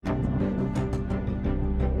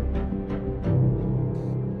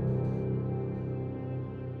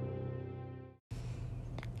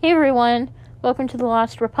Hey everyone, welcome to The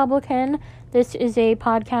Lost Republican. This is a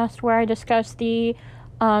podcast where I discuss the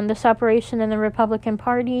separation in the Republican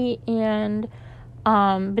Party and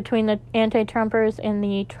between the anti-Trumpers and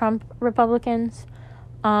the Trump Republicans.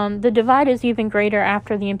 The divide is even greater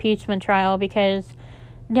after the impeachment trial because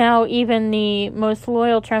now even the most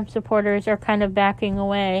loyal Trump supporters are kind of backing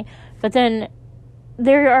away. But then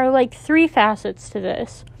there are like three facets to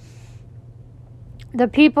this. The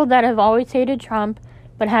people that have always hated Trump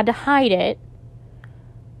but had to hide it.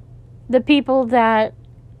 The people that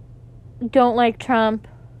don't like Trump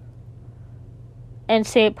and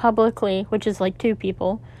say it publicly, which is like two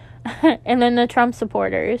people. And then the Trump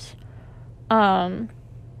supporters. And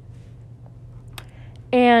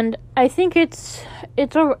I think it's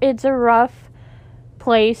a rough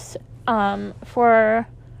place for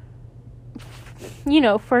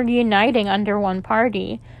uniting under one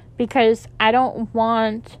party, because I don't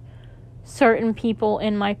want certain people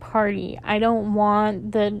in my party. I don't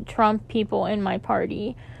want the Trump people in my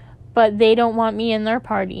party, but they don't want me in their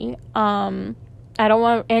party. I don't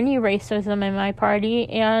want any racism in my party,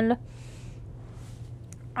 and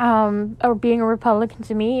or being a Republican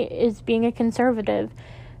to me is being a conservative,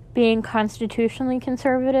 being constitutionally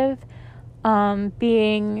conservative,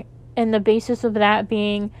 being, and the basis of that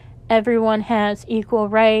being everyone has equal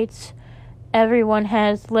rights, everyone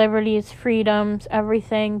has liberties, freedoms,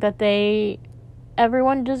 everything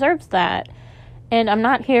everyone deserves that. And I'm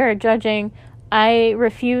not here judging. I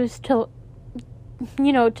refuse to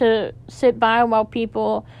sit by while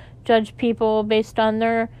people judge people based on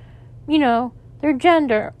their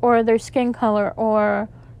gender or their skin color or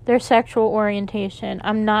their sexual orientation.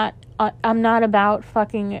 I'm not about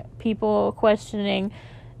fucking people questioning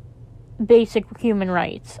basic human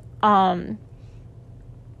rights.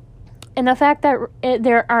 And the fact that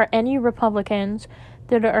there are any Republicans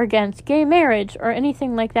that are against gay marriage or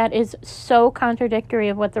anything like that is so contradictory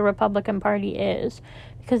of what the Republican Party is.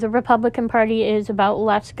 Because the Republican Party is about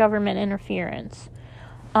less government interference.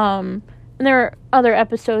 And there are other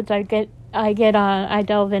episodes I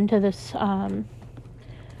delve into this.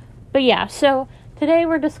 But yeah, so today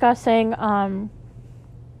we're discussing,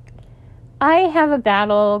 I have a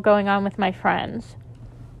battle going on with my friends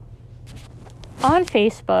on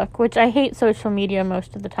Facebook, which I hate social media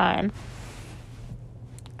most of the time.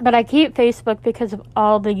 But I keep Facebook because of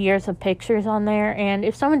all the years of pictures on there. And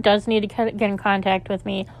if someone does need to get in contact with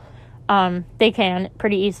me, they can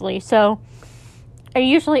pretty easily. So I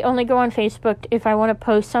usually only go on Facebook if I want to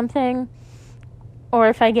post something or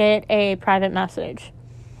if I get a private message.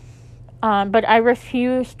 But I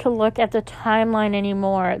refuse to look at the timeline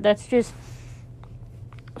anymore. That's just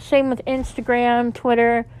same with Instagram,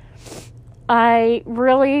 Twitter. I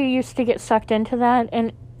really used to get sucked into that,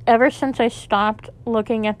 and ever since I stopped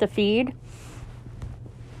looking at the feed,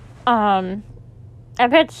 I've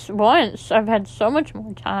had so much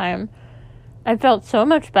more time. I felt so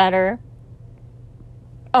much better.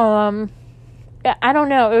 I don't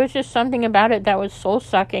know. It was just something about it that was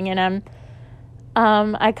soul-sucking, and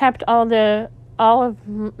I kept all of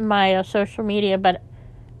my social media, but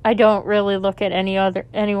I don't really look at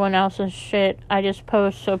anyone else's shit. I just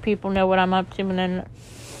post so people know what I'm up to, and then,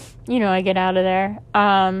 I get out of there.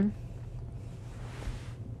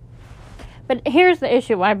 But here's the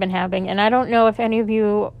issue I've been having, and I don't know if any of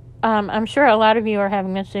you, I'm sure a lot of you are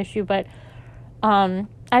having this issue, but I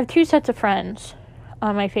have two sets of friends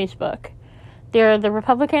on my Facebook. They're the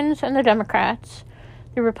Republicans and the Democrats.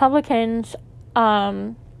 The Republicans,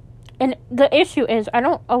 and the issue is I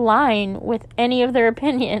don't align with any of their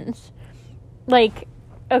opinions. Like,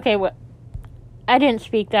 okay, I didn't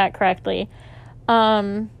speak that correctly.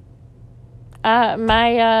 I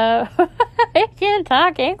can't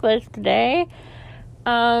talk English today.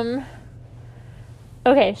 Okay,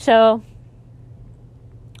 so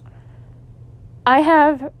I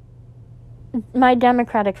have my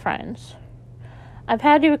Democratic friends. I've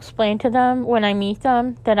had to explain to them when I meet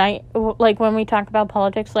them that when we talk about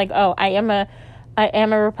politics, I am a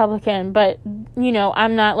Republican, but,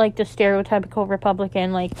 I'm not like the stereotypical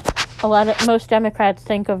Republican. Like, most Democrats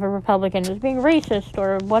think of a Republican as being racist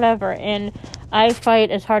or whatever, and I fight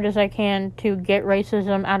as hard as I can to get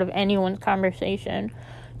racism out of anyone's conversation.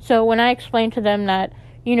 So when I explain to them that,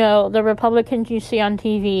 the Republicans you see on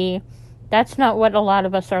TV, that's not what a lot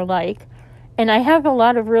of us are like. And I have a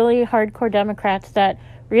lot of really hardcore Democrats that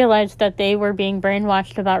realized that they were being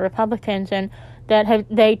brainwashed about Republicans, and that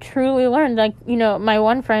they truly learned. My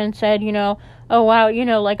one friend said, oh wow,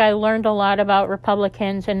 I learned a lot about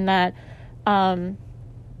Republicans, and that,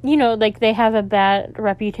 they have a bad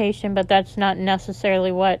reputation, but that's not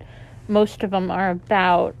necessarily what most of them are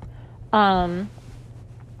about.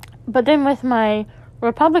 But then with my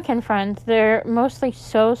Republican friends, they're mostly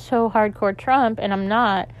so hardcore Trump, and I'm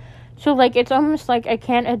not. So, like, it's almost like I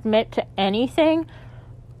can't admit to anything.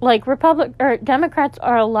 Like, Democrats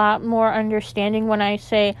are a lot more understanding when I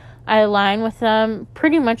say I align with them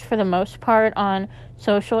pretty much for the most part on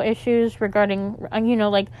social issues regarding,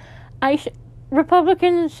 like,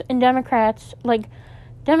 Republicans and Democrats, like,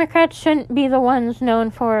 Democrats shouldn't be the ones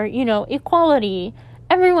known for, equality.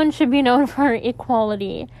 Everyone should be known for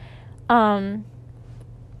equality.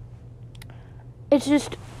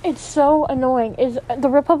 It's so annoying. Is the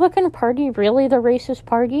Republican Party really the racist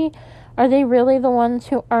party? Are they really the ones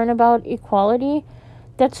who aren't about equality?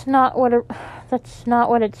 That's not what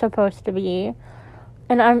it's supposed to be.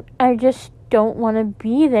 And I just don't want to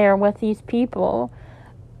be there with these people.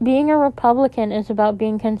 Being a Republican is about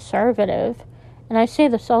being conservative. And I say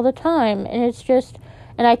this all the time, and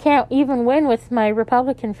I can't even win with my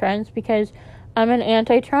Republican friends because I'm an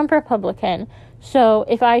anti-Trump Republican. So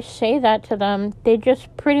if I say that to them, they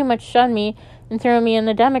just pretty much shun me and throw me in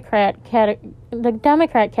the Democrat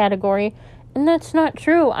category, and that's not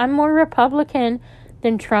true. I'm more Republican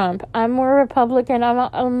than Trump. I'm more Republican.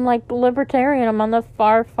 I'm like libertarian. I'm on the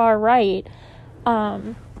far right.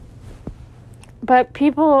 But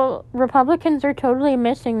Republicans are totally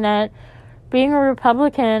missing that being a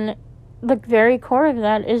Republican, the very core of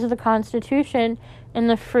that is the Constitution and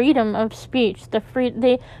the freedom of speech.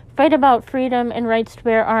 They fight about freedom and rights to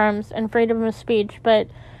bear arms and freedom of speech, but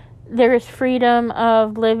there is freedom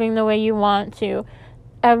of living the way you want to.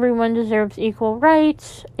 Everyone deserves equal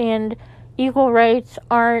rights, and equal rights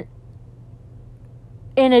aren't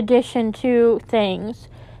in addition to things.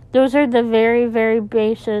 Those are the very, very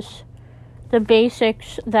basics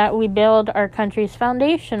that we build our country's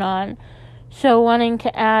foundation on. So wanting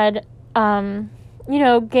to add,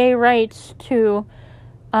 gay rights to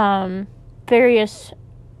various,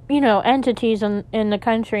 entities in the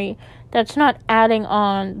country, that's not adding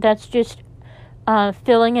on. That's just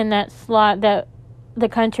filling in that slot that the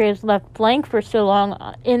country has left blank for so long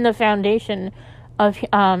in the foundation of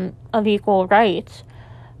equal rights.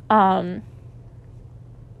 So,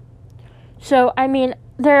 I mean,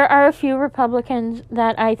 there are a few Republicans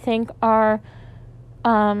that I think are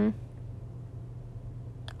who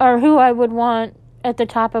I would want at the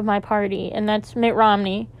top of my party, and that's Mitt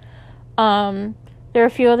Romney. There are a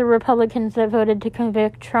few other Republicans that voted to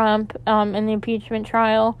convict Trump in the impeachment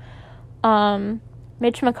trial.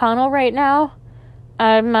 Mitch McConnell right now,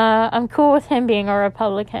 I'm cool with him being a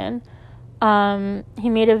Republican. He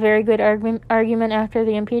made a very good argument after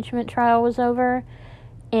the impeachment trial was over,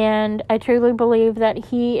 and I truly believe that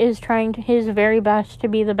he is trying his very best to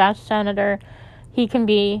be the best senator he can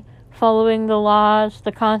be, following the laws,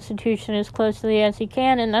 the Constitution as closely as he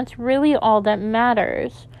can, and that's really all that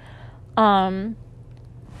matters.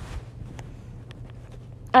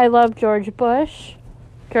 I love George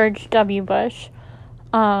W. Bush.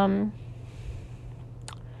 I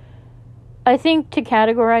think to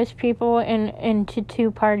categorize people into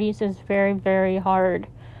two parties is very, very hard,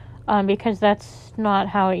 because that's not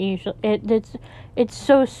how it usually. It's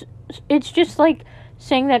just like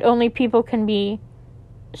saying that only people can be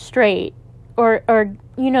straight, or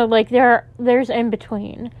like there's in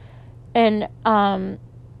between, and I'm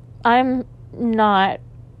not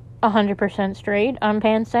 100% straight. I'm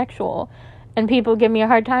pansexual, and people give me a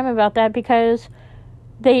hard time about that because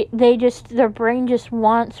their brain just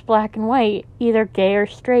wants black and white, either gay or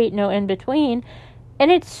straight, no in between,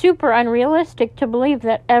 and it's super unrealistic to believe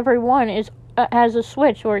that everyone has a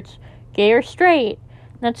switch where it's gay or straight.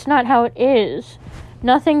 That's not how it is.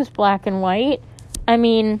 Nothing's black and white. I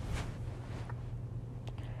mean,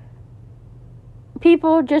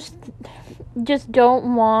 people just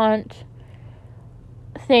don't want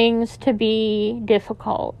things to be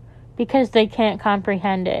difficult because they can't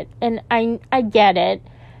comprehend it. And I get it.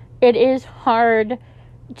 It is hard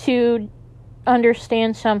to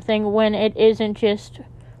understand something when it isn't just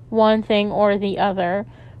one thing or the other.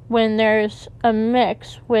 When there's a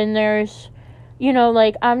mix, when there's,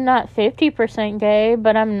 like, I'm not 50% gay,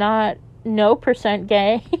 but I'm not no percent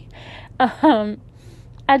gay.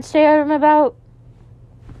 I'd say I'm about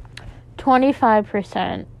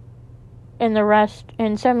 25%, and the rest,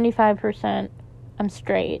 and 75%, I'm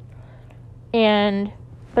straight.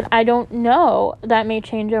 But I don't know. That may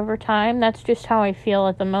change over time. That's just how I feel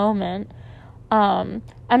at the moment. I'm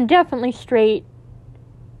definitely straight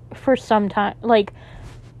for some time. Like,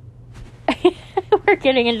 we're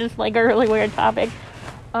getting into just like a really weird topic.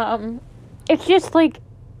 It's just like,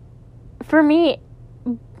 for me,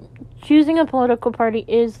 choosing a political party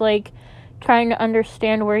is like trying to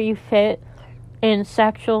understand where you fit in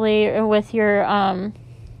sexually, or with your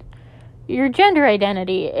your gender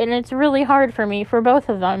identity. And it's really hard for me for both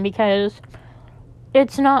of them because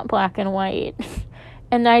it's not black and white.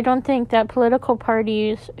 And I don't think that political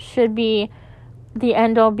parties should be the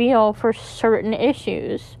end-all be-all for certain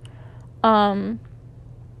issues. There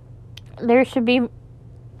should be,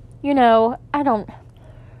 here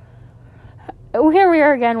we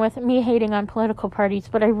are again with me hating on political parties,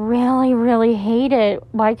 but I really, really hate it.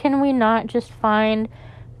 Why can we not just find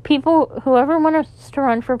people, whoever wants to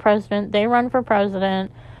run for president, they run for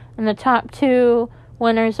president, and the top two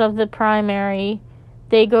winners of the primary,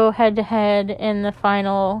 they go head-to-head in the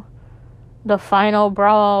final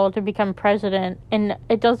brawl to become president. And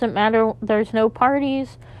it doesn't matter, there's no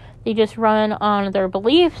parties, they just run on their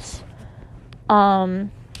beliefs. Because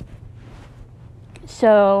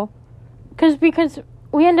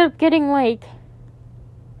we end up getting,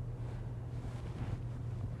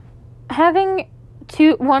 having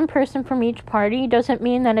one person from each party doesn't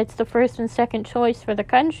mean that it's the first and second choice for the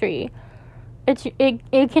country.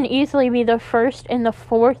 It can easily be the first and the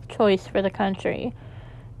fourth choice for the country.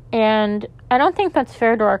 And I don't think that's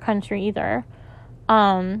fair to our country either.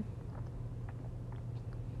 But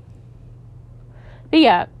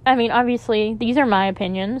yeah, obviously, these are my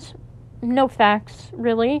opinions. No facts,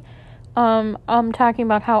 really. I'm talking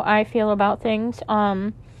about how I feel about things.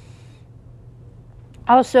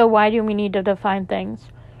 Also, why do we need to define things?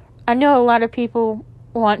 I know a lot of people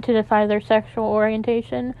want to define their sexual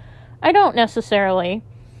orientation. I don't necessarily.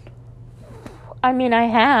 I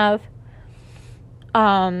have.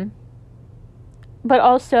 But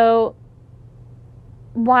also,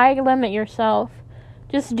 why limit yourself?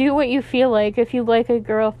 Just do what you feel like. If you like a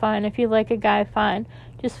girl, fine. If you like a guy, fine.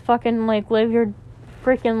 Just fucking, live your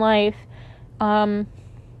freaking life. And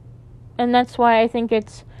that's why I think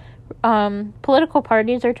it's, political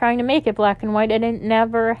parties are trying to make it black and white, and it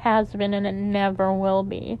never has been, and it never will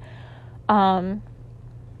be.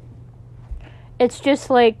 It's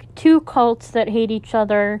just two cults that hate each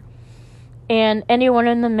other, and anyone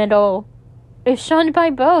in the middle is shunned by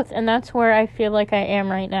both, and that's where I feel like I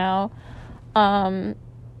am right now. I'm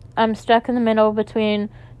stuck in the middle between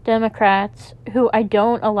Democrats, who I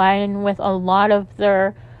don't align with a lot of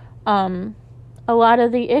their, a lot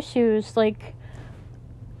of the issues, big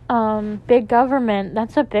government.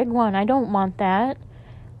 That's a big one. I don't want that.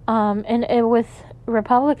 And with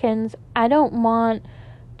Republicans, I don't want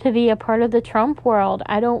to be a part of the Trump world.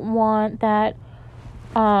 I don't want that.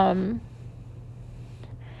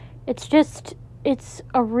 It's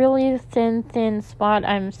a really thin spot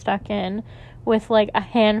I'm stuck in with a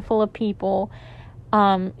handful of people,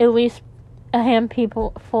 at least a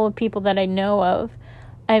handful of people that I know of.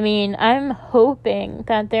 I'm hoping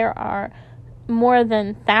that there are more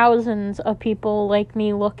than thousands of people like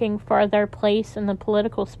me looking for their place in the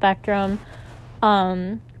political spectrum.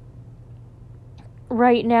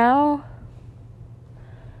 Right now,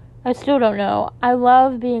 I still don't know. I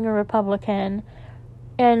love being a Republican,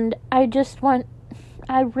 and I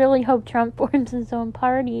really hope Trump forms his own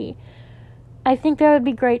party. I think that would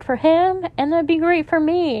be great for him, and that'd be great for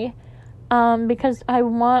me, because I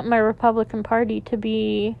want my Republican Party to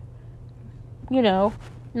be,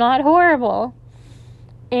 not horrible.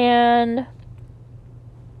 And,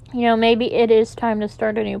 maybe it is time to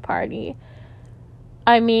start a new party.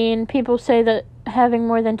 People say that having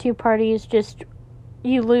more than two parties,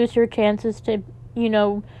 you lose your chances to,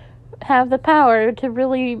 have the power to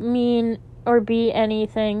really mean or be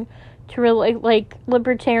anything. To really,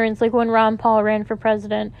 libertarians, when Ron Paul ran for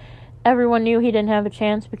president, everyone knew he didn't have a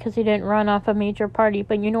chance because he didn't run off a major party.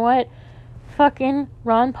 But you know what? Fucking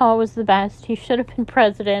Ron Paul was the best. He should have been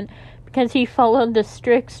president because he followed the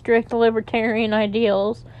strict libertarian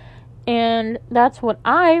ideals. And that's what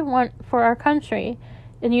I want for our country.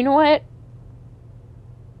 And you know what?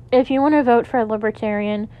 If you want to vote for a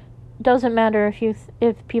libertarian, doesn't matter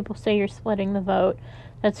if people say you're splitting the vote.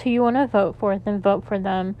 That's who you want to vote for, then vote for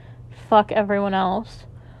them. Fuck everyone else.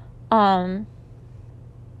 I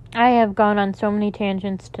have gone on so many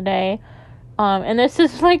tangents today. And this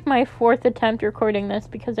is my fourth attempt recording this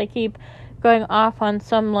because I keep going off on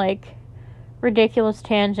some ridiculous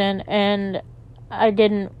tangent and I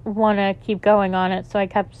didn't want to keep going on it, so I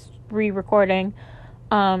kept re-recording.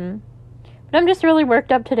 But I'm just really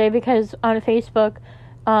worked up today because on Facebook,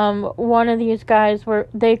 one of these guys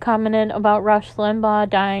they commented about Rush Limbaugh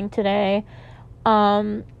dying today.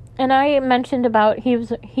 And I mentioned about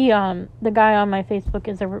the guy on my Facebook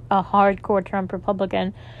is a hardcore Trump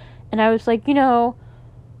Republican, and I was like,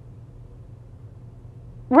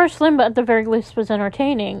 Rush Limbaugh at the very least was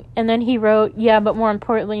entertaining, and then he wrote, yeah, but more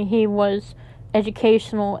importantly, he was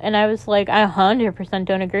educational, and I was like, I 100%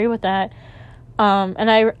 don't agree with that.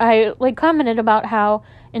 And I like commented about how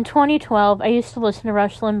in 2012 I used to listen to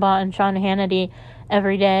Rush Limbaugh and Sean Hannity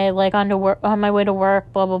every day, like on my way to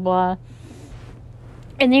work, blah blah blah.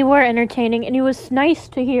 And they were entertaining, and it was nice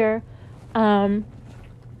to hear, a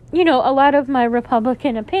lot of my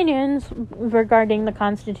Republican opinions regarding the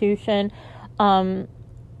Constitution,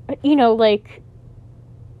 like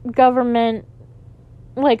government,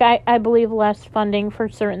 like I believe less funding for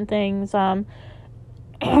certain things, all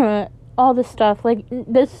this stuff, like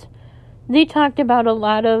this, they talked about a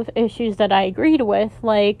lot of issues that I agreed with,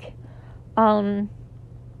 like,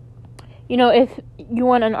 if you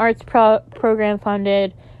want an arts program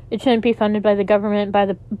funded, it shouldn't be funded by the government,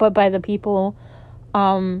 but by the people,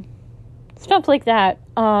 stuff like that,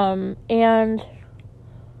 and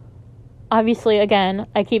obviously, again,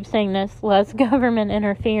 I keep saying this, less government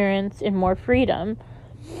interference and more freedom.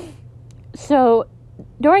 So,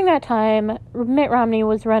 during that time, Mitt Romney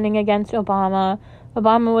was running against Obama.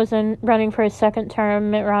 Obama was running for his second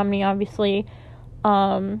term. Mitt Romney, obviously,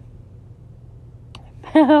 oh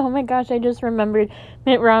my gosh, I just remembered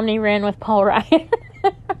Mitt Romney ran with Paul Ryan.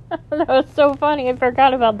 That was so funny. I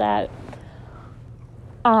forgot about that.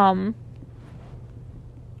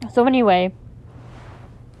 So anyway,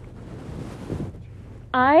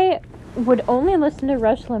 I would only listen to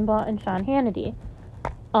Rush Limbaugh and Sean Hannity.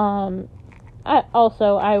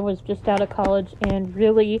 I was just out of college and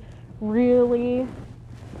really, really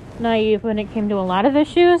naive when it came to a lot of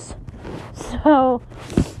issues. So,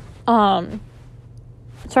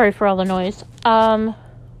 sorry for all the noise.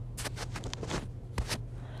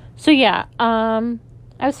 So yeah, I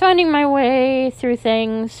was finding my way through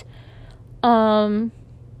things. Believe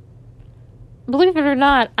it or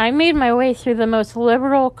not, I made my way through the most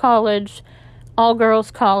liberal college,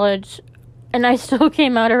 all-girls college, and I still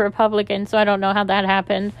came out a Republican, so I don't know how that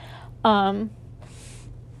happened.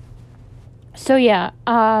 So yeah,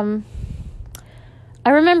 I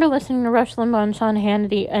remember listening to Rush Limbaugh and Sean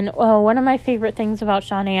Hannity, and one of my favorite things about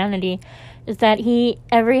Sean Hannity is that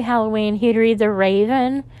every Halloween, he'd read The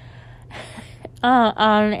Raven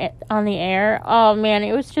on the air. Oh man,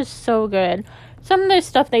 it was just so good. Some of the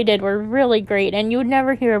stuff they did were really great, and you would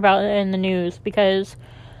never hear about it in the news because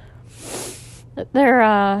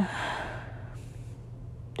they're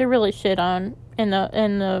really shit on in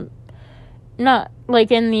the not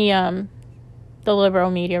like in the liberal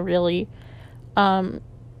media, really.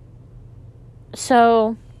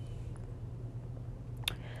 So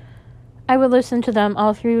I would listen to them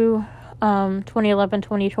all through 2011,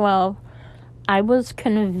 2012. I was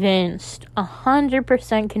convinced,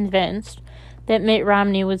 100% convinced, that Mitt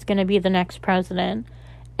Romney was going to be the next president.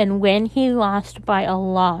 And when he lost by a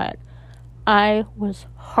lot, I was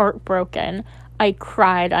heartbroken. I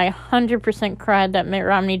cried. I 100% cried that Mitt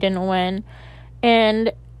Romney didn't win.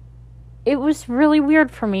 And it was really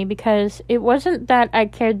weird for me because it wasn't that I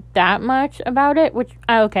cared that much about it, which,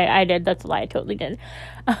 okay, I did. That's a lie. I totally did.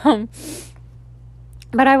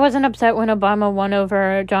 But I wasn't upset when Obama won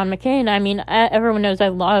over John McCain. I mean, everyone knows I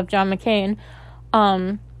love John McCain.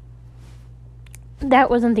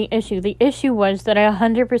 That wasn't the issue. The issue was that I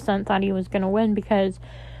 100% thought he was going to win because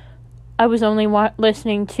I was only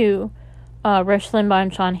listening to Rush Limbaugh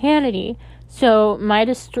and Sean Hannity. So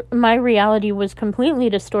my reality was completely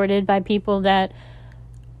distorted by people that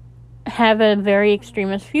have a very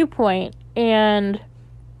extremist viewpoint. And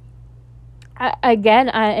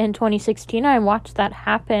in 2016, I watched that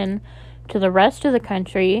happen to the rest of the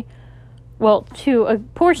country. Well, to a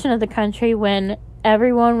portion of the country when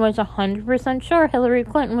everyone was 100% sure Hillary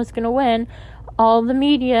Clinton was going to win. All the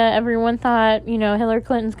media, everyone thought, Hillary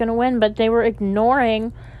Clinton's going to win, but they were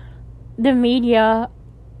ignoring the media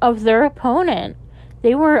of their opponent.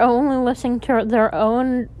 They were only listening to their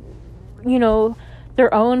own,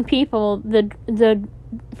 their own people, the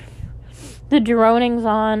dronings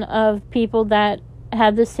on of people that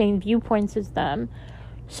had the same viewpoints as them.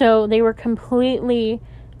 So they were completely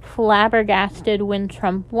flabbergasted when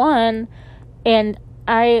Trump won, and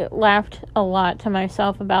I laughed a lot to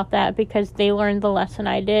myself about that because they learned the lesson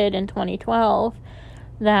I did in 2012,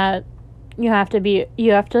 that you have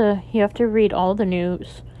to read all the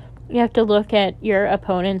news. You have to look at your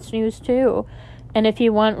opponent's news too. And if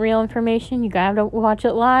you want real information, you gotta watch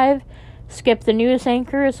it live. Skip the news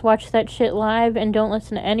anchors, watch that shit live, and don't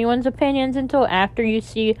listen to anyone's opinions until after you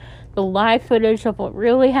see the live footage of what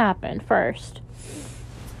really happened first.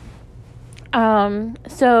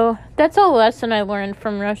 So that's a lesson I learned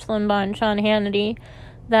from Rush Limbaugh and Sean Hannity,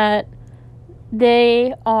 that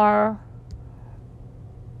they are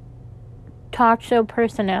talk show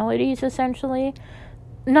personalities, essentially.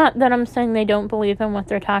 Not that I'm saying they don't believe in what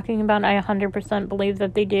they're talking about. I 100% believe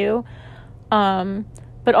that they do.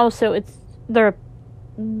 But also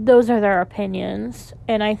those are their opinions,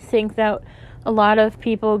 and I think that a lot of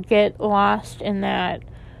people get lost in that.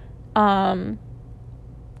 The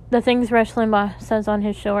things Rush Limbaugh says on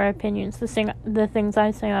his show are opinions. The things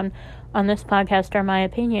I say on this podcast are my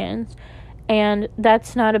opinions, and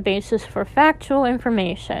that's not a basis for factual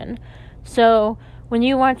information. So when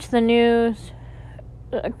you watch the news,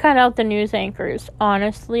 cut out the news anchors,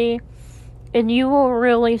 honestly, and you will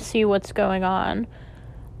really see what's going on.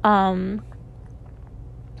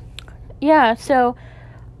 Yeah, so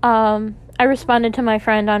I responded to my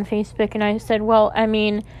friend on Facebook, and I said, well, I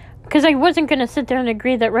mean, because I wasn't going to sit there and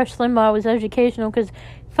agree that Rush Limbaugh was educational, because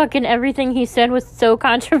fucking everything he said was so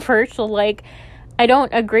controversial. Like, I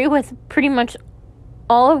don't agree with pretty much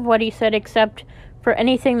all of what he said, except for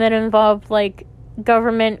anything that involved, like,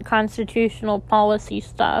 government constitutional policy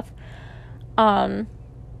stuff. But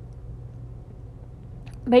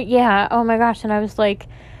yeah, oh my gosh, and I was like,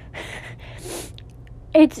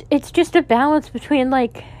 it's just a balance between,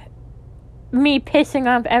 like, me pissing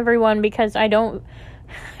off everyone because I don't,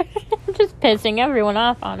 just pissing everyone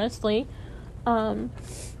off, honestly. But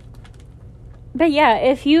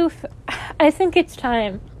yeah, I think it's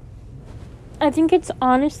time. I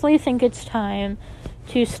honestly think it's time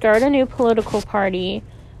to start a new political party,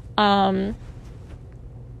 and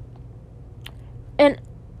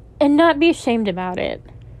not be ashamed about it.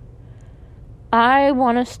 I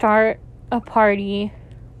want to start a party.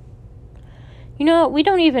 You know, we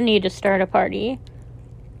don't even need to start a party.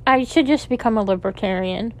 I should just become a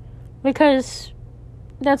libertarian, because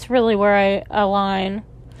that's really where I align.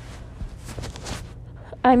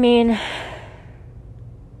 I mean,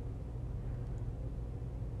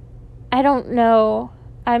 I don't know.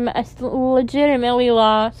 I'm legitimately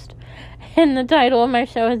lost, and the title of my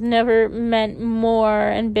show has never meant more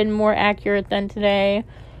and been more accurate than today,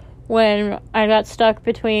 when I got stuck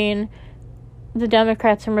between the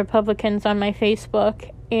Democrats and Republicans on my Facebook.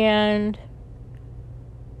 And,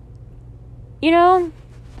 you know,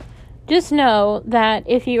 just know that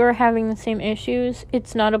if you are having the same issues,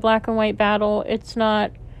 it's not a black and white battle. It's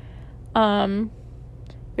not,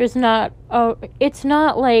 it's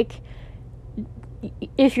not like,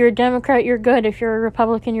 if you're a Democrat, you're good. If you're a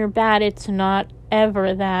Republican, you're bad. It's not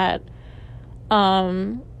ever that.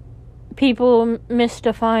 People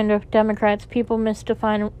misdefine Democrats. People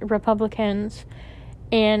misdefine Republicans.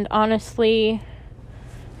 And honestly,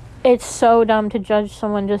 it's so dumb to judge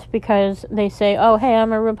someone just because they say, oh, hey,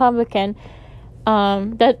 I'm a Republican.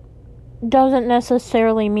 That doesn't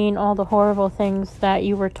necessarily mean all the horrible things that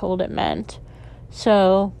you were told it meant.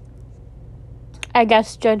 So, I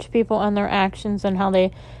guess judge people on their actions and how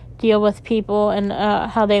they deal with people, and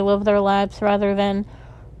how they live their lives, rather than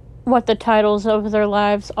what the titles of their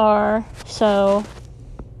lives are. So,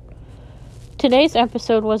 today's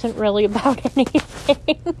episode wasn't really about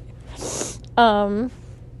anything.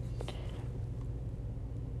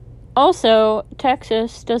 Also,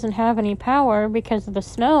 Texas doesn't have any power because of the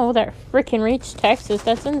snow that freaking reached Texas.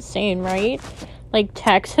 That's insane, right? Like,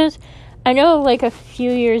 Texas? I know, like, a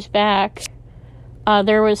few years back,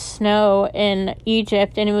 there was snow in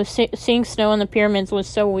Egypt, and it was seeing snow in the pyramids was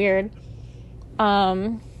so weird.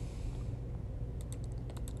 And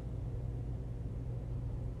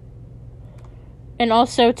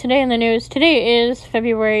also, today in the news, today is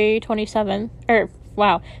February 17th.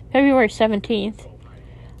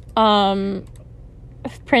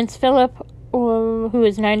 Prince Philip, who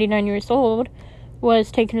is 99 years old,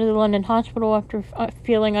 was taken to the London hospital after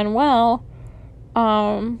feeling unwell.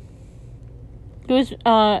 He was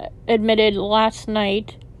admitted last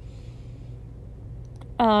night.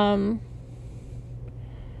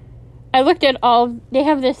 I looked at they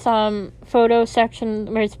have this photo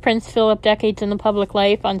section where it's Prince Philip Decades in the Public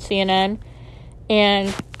Life on CNN,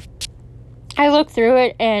 and I looked through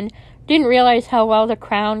it and didn't realize how well the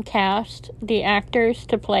Crown cast the actors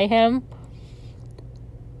to play him.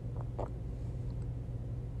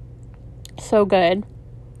 So good.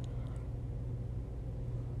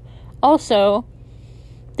 Also,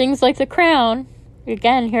 things like The Crown,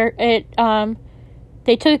 again, here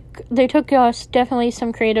they took definitely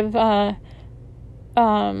some creative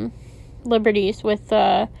liberties with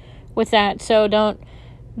that. So don't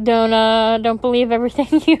believe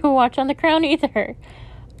everything you watch on The Crown either.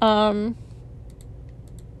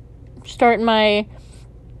 Start my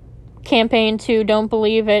campaign to don't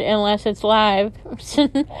believe it unless it's live.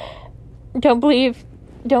 Don't believe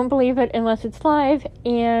it unless it's live,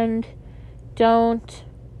 and don't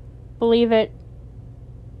believe it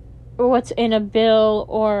what's in a bill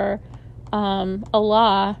or a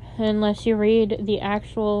law unless you read the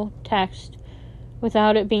actual text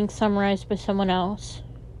without it being summarized by someone else.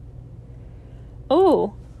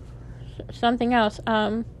 Oh, something else.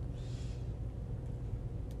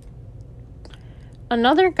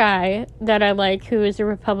 Another guy that I like who is a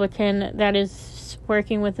Republican that is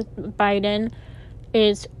working with Biden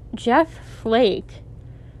is Jeff Flake.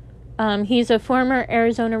 He's a former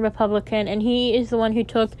Arizona Republican, and he is the one who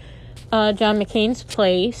took John McCain's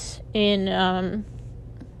place in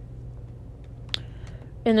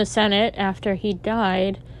the Senate after he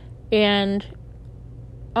died. And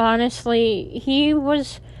honestly, he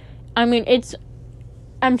was, I'm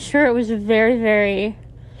sure it was very, very,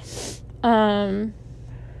 it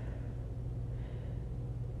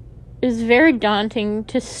was very daunting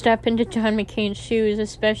to step into John McCain's shoes,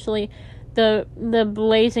 especially the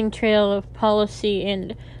blazing trail of policy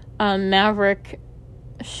and maverickship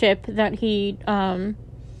that he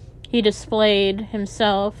displayed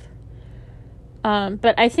himself.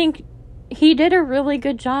 But I think he did a really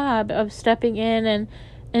good job of stepping in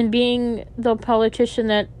and being the politician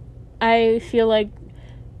that I feel like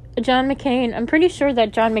John McCain, I'm pretty sure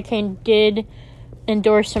that John McCain did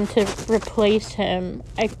endorse him to replace him,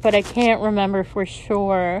 but I can't remember for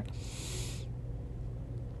sure.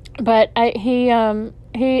 But I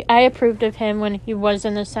approved of him when he was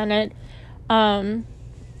in the Senate.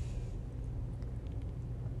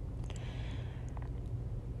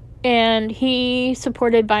 And he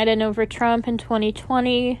supported Biden over Trump in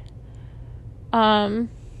 2020.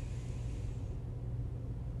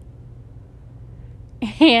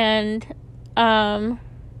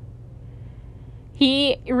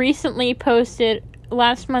 He recently posted,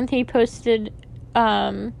 last month he posted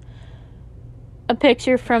a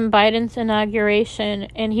picture from Biden's inauguration,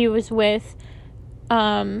 and he was with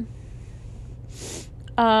John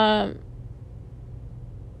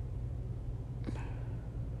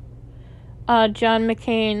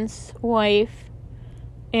McCain's wife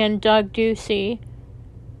and Doug Ducey,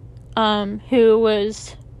 who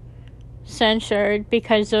was censured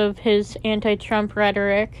because of his anti-Trump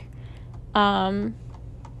rhetoric. That's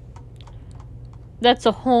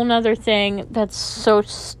a whole nother thing that's so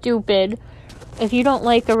stupid. If you don't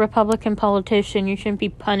like a Republican politician, you shouldn't be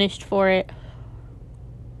punished for it.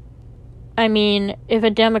 I mean, if a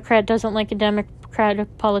Democrat doesn't like a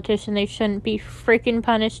Democratic politician, they shouldn't be freaking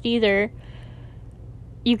punished either.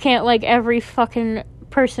 You can't like every fucking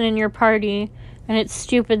person in your party, and it's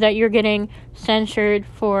stupid that you're getting censured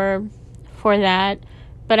for that.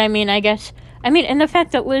 But and the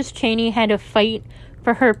fact that Liz Cheney had to fight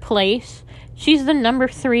for her place, she's the number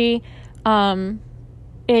 3, and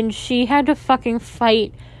she had to fucking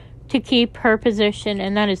fight to keep her position,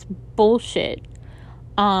 and that is bullshit.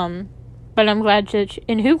 But I'm glad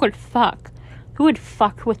and who would fuck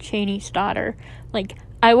with Cheney's daughter? Like,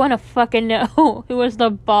 I want to fucking know who has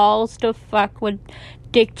the balls to fuck with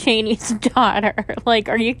Dick Cheney's daughter. Like,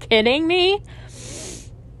 are you kidding me?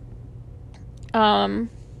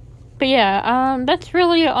 But yeah, that's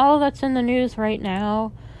really all that's in the news right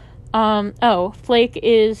now. Flake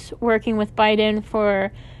is working with Biden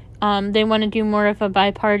for, they want to do more of a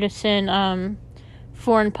bipartisan,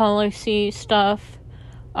 foreign policy stuff.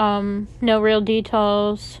 No real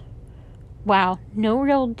details. Wow, no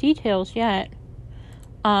real details yet.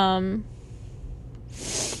 Ooh,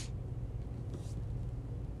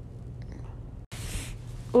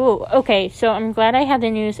 okay, so I'm glad I had the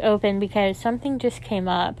news open because something just came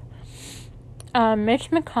up. Mitch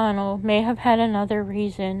McConnell may have had another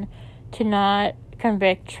reason to not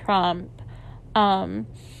convict Trump.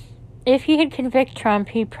 If he had convicted Trump,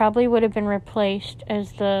 he probably would have been replaced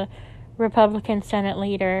as the Republican Senate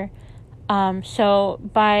leader. So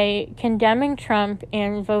by condemning Trump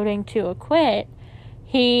and voting to acquit,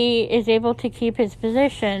 he is able to keep his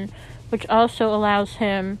position, which also allows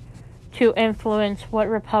him to influence what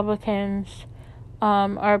Republicans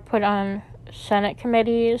are put on Senate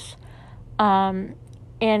committees. And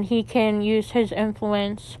he can use his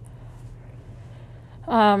influence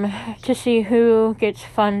to see who gets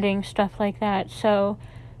funding, stuff like that. So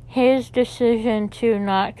his decision to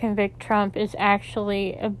not convict Trump is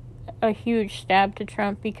actually a huge stab to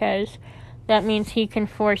Trump, because that means he can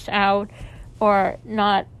force out or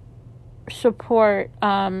not support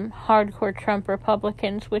hardcore Trump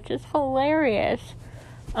Republicans, which is hilarious.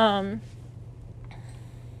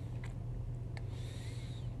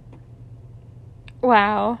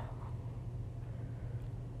 Wow.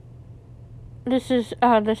 This is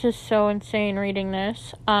so insane reading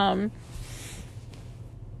this.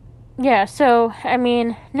 Yeah, so,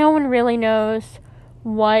 no one really knows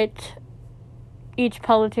what each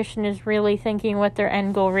politician is really thinking, what their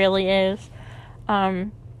end goal really is.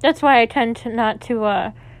 That's why I tend to not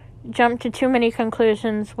to jump to too many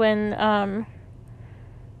conclusions when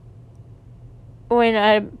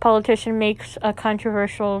a politician makes a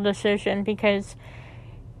controversial decision, because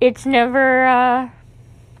it's never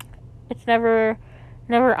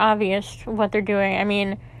obvious what they're doing. I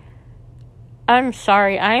mean, I'm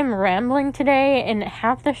sorry, I am rambling today, and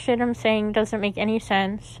half the shit I'm saying doesn't make any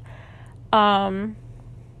sense.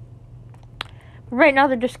 Right now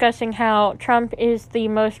they're discussing how Trump is the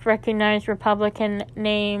most recognized Republican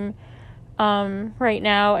name right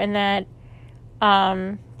now, and that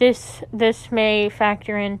this may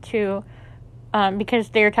factor into because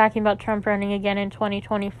they're talking about Trump running again in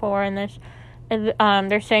 2024, and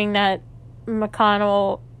they're saying that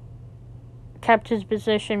McConnell kept his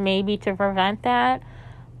position maybe to prevent that.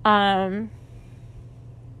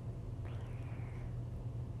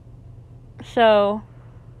 So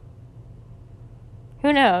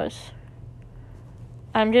who knows?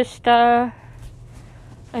 I'm just I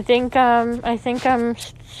think I'm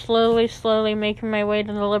slowly making my way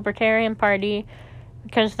to the Libertarian Party,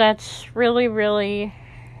 because that's really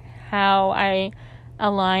how I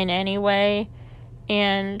align anyway.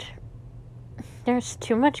 And there's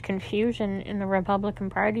too much confusion in the Republican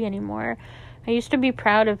Party anymore. I used to be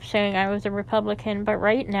proud of saying I was a Republican, but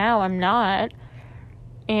right now I'm not.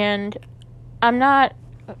 And I'm not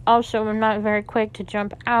very quick to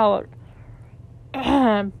jump out.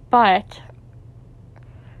 But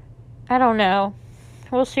I don't know.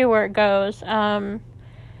 We'll see where it goes. I'm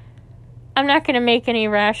not going to make any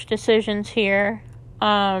rash decisions here.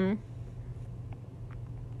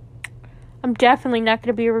 I'm definitely not going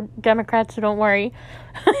to be a Democrat, so don't worry.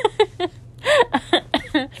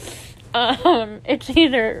 It's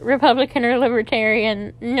either Republican or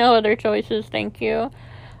Libertarian. No other choices, thank you.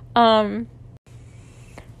 So,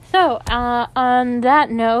 on that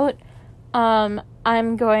note,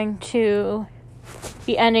 I'm going to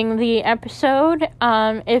be ending the episode.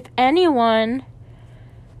 If anyone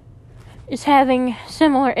is having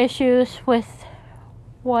similar issues with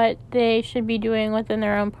what they should be doing within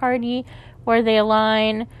their own party, where they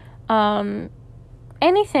align,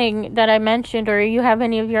 anything that I mentioned, or you have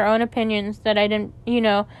any of your own opinions that I didn't,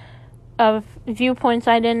 of viewpoints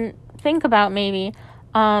I didn't think about maybe,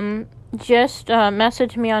 just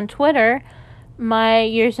message me on Twitter. My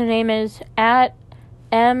username is at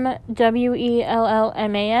MWELLMAN,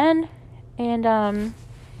 and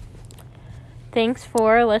thanks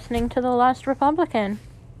for listening to The Lost Republican.